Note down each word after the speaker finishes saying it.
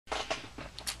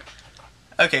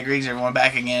Okay, greetings everyone,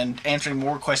 back again, answering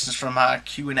more questions from my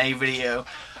Q&A video.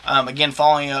 Again,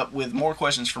 following up with more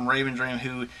questions from Raven Dream,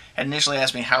 who had initially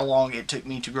asked me how long it took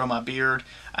me to grow my beard,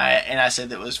 and I said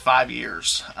that it was 5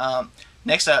 years.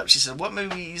 Next up, she said, what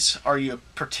movies are you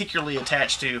particularly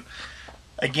attached to?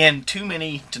 Again, too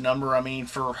many to number. I mean,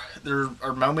 there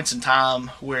are moments in time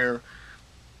where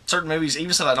certain movies,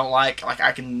 even stuff I don't like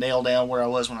I can nail down where I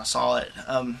was when I saw it.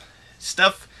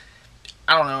 Stuff,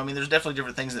 I don't know. I mean, there's definitely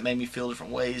different things that made me feel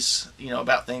different ways,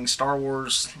 about things. Star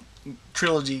Wars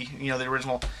trilogy, the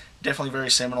original, definitely very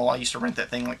seminal. I used to rent that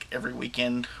thing like every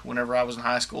weekend whenever I was in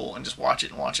high school and just watch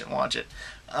it and watch it and watch it.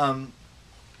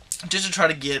 Just to try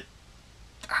to get,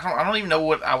 I don't even know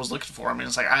what I was looking for. I mean,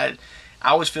 it's like I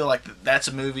always feel like that's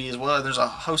a movie as well. There's a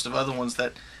host of other ones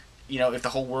that, if the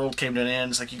whole world came to an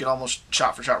end, it's like you could almost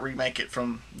shot for shot remake it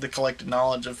from the collected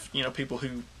knowledge of, people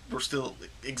who were still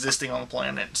existing on the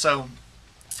planet. So,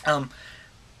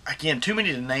 again, too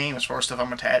many to name as far as stuff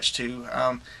I'm attached to.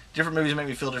 Different movies make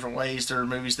me feel different ways. There are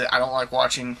movies that I don't like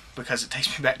watching because it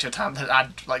takes me back to a time that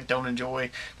I don't enjoy.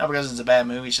 Not because it's a bad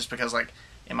movie, it's just because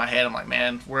in my head I'm like,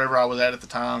 man, wherever I was at the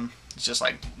time, it's just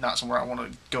not somewhere I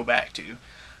want to go back to.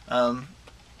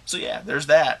 So yeah, there's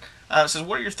that. It says,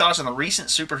 what are your thoughts on the recent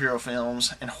superhero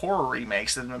films and horror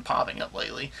remakes that have been popping up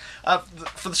lately?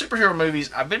 For the superhero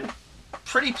movies, I've been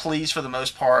pretty pleased for the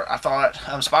most part. I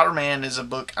thought Spider-Man is a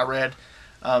book I read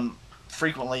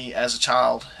frequently as a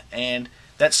child, and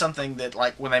that's something that,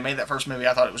 when they made that first movie,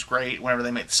 I thought it was great. Whenever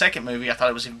they made the second movie, I thought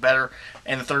it was even better.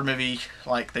 And the third movie,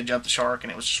 they jumped the shark,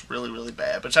 and it was just really, really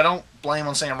bad. Which I don't blame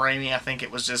on Sam Raimi. I think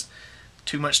it was just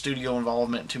too much studio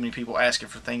involvement and too many people asking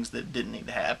for things that didn't need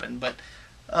to happen. But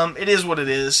it is what it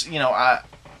is. For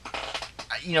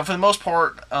the most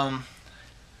part,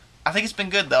 I think it's been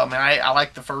good, though. I mean, I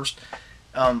like the first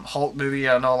Hulk movie.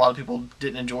 I know a lot of people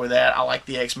didn't enjoy that. I like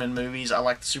the X-Men movies. I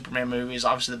like the Superman movies.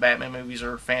 Obviously, the Batman movies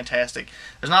are fantastic.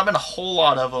 There's not been a whole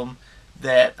lot of them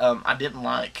that I didn't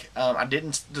like.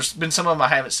 There's been some of them I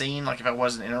haven't seen. If I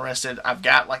wasn't interested, I've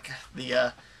got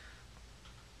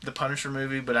the Punisher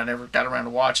movie, but I never got around to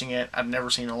watching it. I've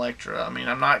never seen Elektra. I mean,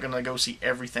 I'm not gonna go see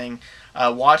everything.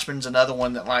 Watchmen's another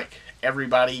one that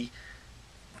everybody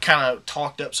kind of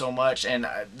talked up so much, and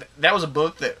that was a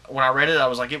book that when I read it, I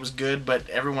was like, it was good, but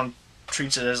everyone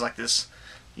treats it as this,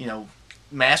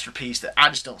 masterpiece that I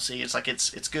just don't see. It's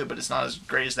it's good, but it's not as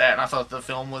great as that. And I thought the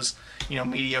film was,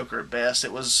 mediocre at best.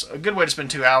 It was a good way to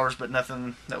spend 2 hours, but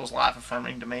nothing that was life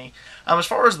affirming to me. As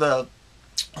far as the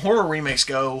horror remakes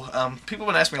go, people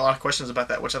have been asking me a lot of questions about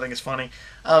that, which I think is funny.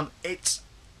 It's,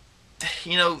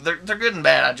 they're good and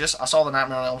bad. I saw the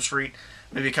Nightmare on Elm Street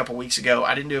maybe a couple weeks ago.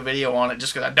 I didn't do a video on it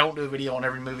just because I don't do a video on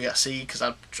every movie I see because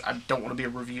I don't want to be a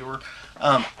reviewer.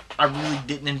 I really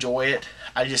didn't enjoy it.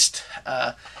 I just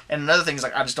and another thing is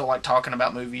I just don't like talking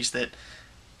about movies that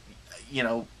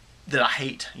that I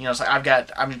hate. It's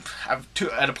I'm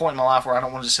at a point in my life where I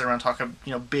don't want to just sit around and talk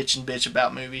bitch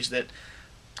about movies that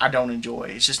I don't enjoy.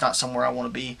 It's just not somewhere I want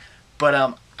to be.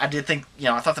 But I did think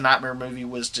I thought the Nightmare movie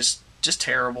was just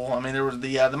terrible. I mean, there was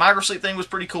the micro sleep thing was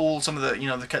pretty cool. Some of the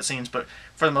the cutscenes, but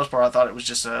for the most part, I thought it was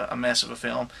just a mess of a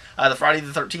film. The Friday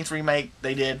the 13th remake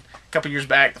they did a couple years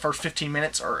back. The first 15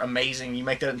 minutes are amazing. You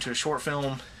make that into a short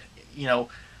film,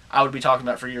 I would be talking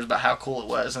about for years about how cool it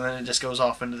was, and then it just goes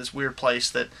off into this weird place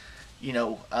that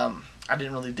I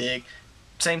didn't really dig.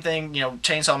 Same thing,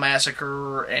 Chainsaw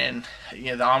Massacre and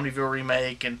the Omnivore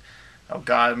remake, and oh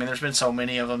god, I mean, there's been so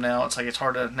many of them now. It's it's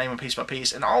hard to name them piece by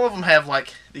piece, and all of them have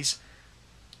these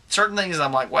certain things that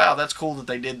I'm like, wow, that's cool that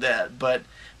they did that, but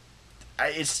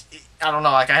I don't know,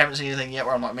 I haven't seen anything yet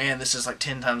where I'm like, man, this is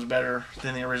 10 times better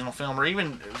than the original film, or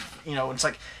even, it's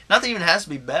not that even has to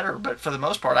be better, but for the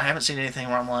most part, I haven't seen anything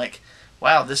where I'm like,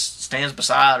 wow, this stands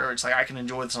beside, or it's I can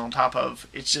enjoy this on top of.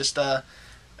 It's just,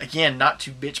 again, not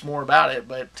to bitch more about it,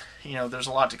 but, there's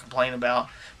a lot to complain about.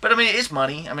 But, I mean, it's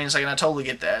money. I mean, and I totally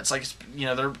get that. It's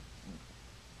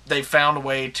they found a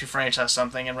way to franchise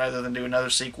something, and rather than do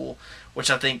another sequel, which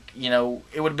I think,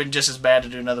 it would have been just as bad to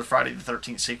do another Friday the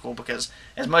 13th sequel, because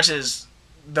as much as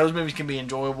those movies can be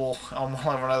enjoyable on one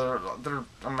level or another,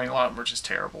 a lot of them are just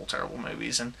terrible, terrible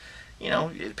movies, and,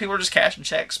 people are just cashing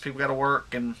checks, people got to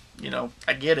work, and,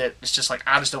 I get it. It's just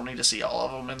I just don't need to see all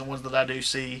of them, and the ones that I do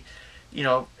see,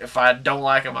 if I don't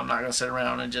like them, I'm not going to sit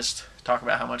around and just talk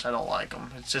about how much I don't like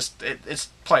them. It's just, it's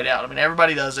played out. I mean,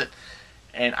 everybody does it,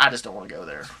 and I just don't want to go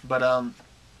there. But,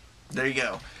 there you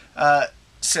go.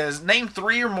 Says, name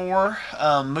 3 or more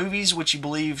movies which you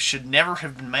believe should never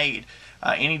have been made.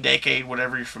 Any decade,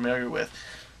 whatever you're familiar with.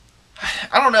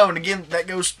 I don't know, and again,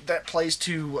 that plays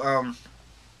to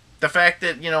the fact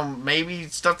that, maybe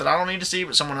stuff that I don't need to see,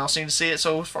 but someone else needs to see it.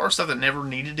 So as far as stuff that never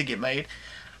needed to get made,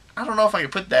 I don't know if I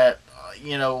could put that. I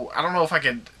don't know if I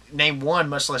could name one,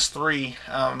 much less three.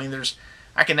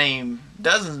 I can name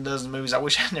dozens and dozens of movies I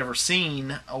wish I'd never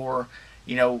seen, or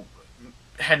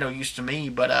had no use to me.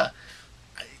 But I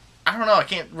don't know. I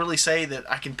can't really say that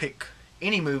I can pick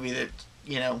any movie that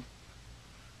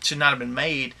should not have been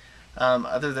made,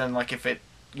 other than like if it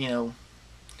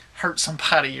hurt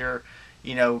somebody or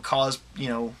cause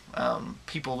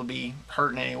people to be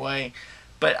hurt in any way.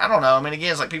 But I don't know. I mean,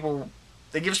 again, it's like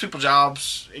it gives people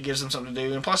jobs. It gives them something to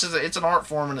do, and plus it's an art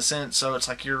form in a sense. So it's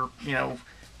like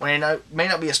when it may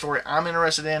not be a story I'm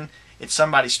interested in, it's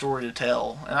somebody's story to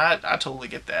tell, and I totally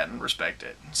get that and respect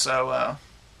it. So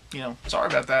sorry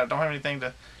about that. I don't have anything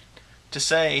to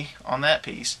say on that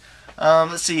piece.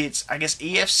 Let's see. It's, I guess,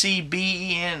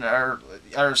 EFCBEN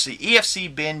or see,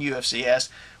 EFC Ben UFCS.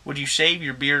 Would you shave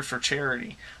your beard for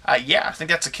charity? Yeah, I think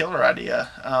that's a killer idea.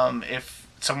 If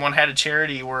someone had a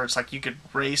charity where it's like you could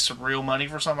raise some real money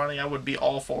for somebody, I would be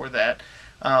all for that.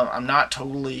 I'm not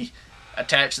totally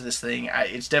attached to this thing.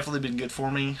 It's definitely been good for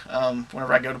me.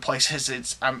 Whenever I go to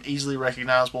places, I'm easily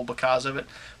recognizable because of it.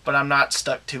 But I'm not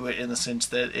stuck to it in the sense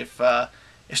that if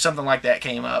something like that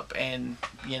came up and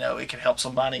it could help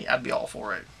somebody, I'd be all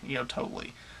for it.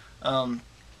 Totally. Let's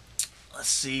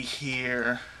see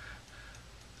here.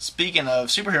 Speaking of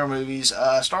superhero movies,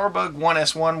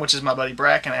 Starbug1S1, which is my buddy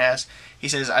Bracken, asks, he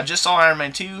says, I just saw Iron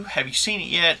Man 2. Have you seen it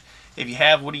yet? If you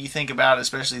have, what do you think about it,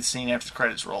 especially the scene after the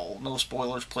credits roll? No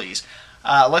spoilers, please.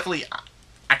 Luckily,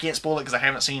 I can't spoil it because I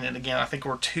haven't seen it. Again, I think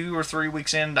we're 2 or 3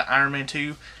 weeks into Iron Man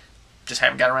 2. Just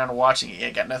haven't got around to watching it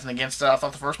yet. Got nothing against it. I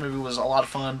thought the first movie was a lot of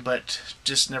fun, but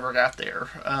just never got there.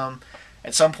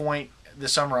 At some point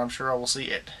this summer, I'm sure I will see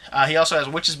it. He also has,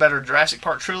 which is better, Jurassic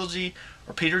Park trilogy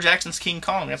or Peter Jackson's King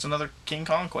Kong? That's another King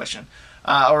Kong question.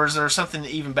 Or is there something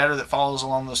even better that follows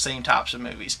along those same types of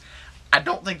movies? I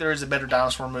don't think there is a better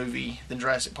dinosaur movie than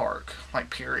Jurassic Park,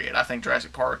 period. I think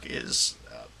Jurassic Park is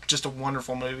just a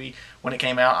wonderful movie. When it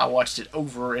came out, I watched it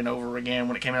over and over again.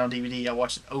 When it came out on DVD, I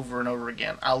watched it over and over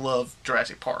again. I love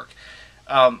Jurassic Park.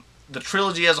 The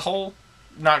trilogy as a whole,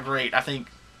 not great. I think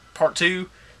Part 2,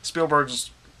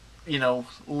 Spielberg's,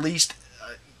 least,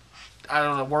 I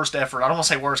don't know, worst effort. I don't want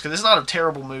to say worst because it's not a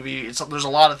terrible movie. There's a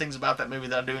lot of things about that movie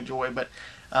that I do enjoy, but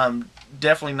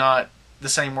definitely not the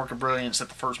same work of brilliance that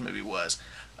the first movie was.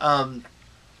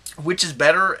 Which is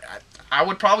better? I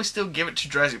would probably still give it to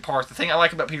Jurassic Park. The thing I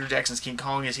like about Peter Jackson's King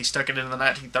Kong is he stuck it in the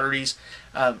 1930s.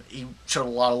 He showed a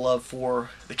lot of love for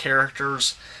the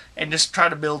characters and just tried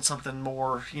to build something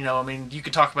more. You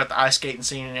could talk about the ice skating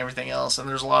scene and everything else, and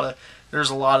there's a lot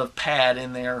of pad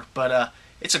in there, but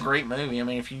it's a great movie.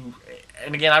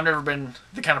 And again, I've never been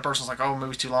the kind of person that's like, oh, a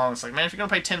movie's too long. It's like, man, if you're gonna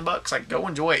pay $10, go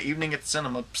enjoy it. Evening at the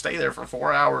cinema, stay there for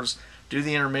 4 hours, do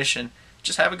the intermission,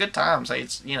 just have a good time. Say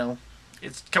it's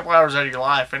a couple hours out of your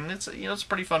life, and it's a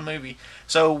pretty fun movie.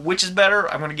 So, which is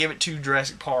better? I'm going to give it to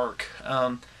Jurassic Park,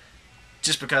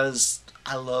 just because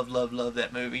I love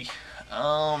that movie.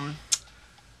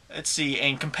 Let's see,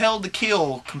 and Compelled to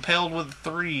Kill, Compelled with a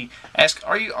 3, ask,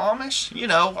 are you Amish?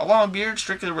 A long beard,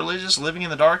 strictly religious, living in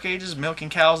the dark ages, milking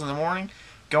cows in the morning,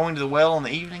 going to the well in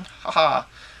the evening. Haha.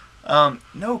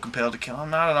 No, Compelled to Kill. I'm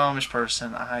not an Amish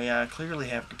person. I clearly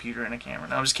have a computer and a camera.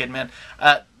 No, I'm just kidding, man.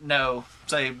 No,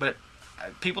 but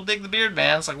people dig the beard,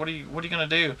 man. It's like, what are you gonna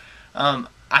do? I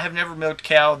have never milked a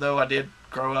cow, though I did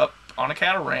grow up on a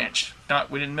cattle ranch.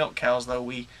 We didn't milk cows, though.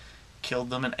 We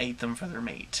killed them and ate them for their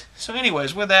meat. So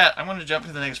anyways, with that, I'm going to jump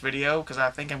to the next video because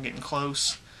I think I'm getting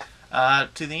close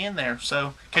to the end there.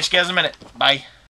 So catch you guys in a minute. Bye.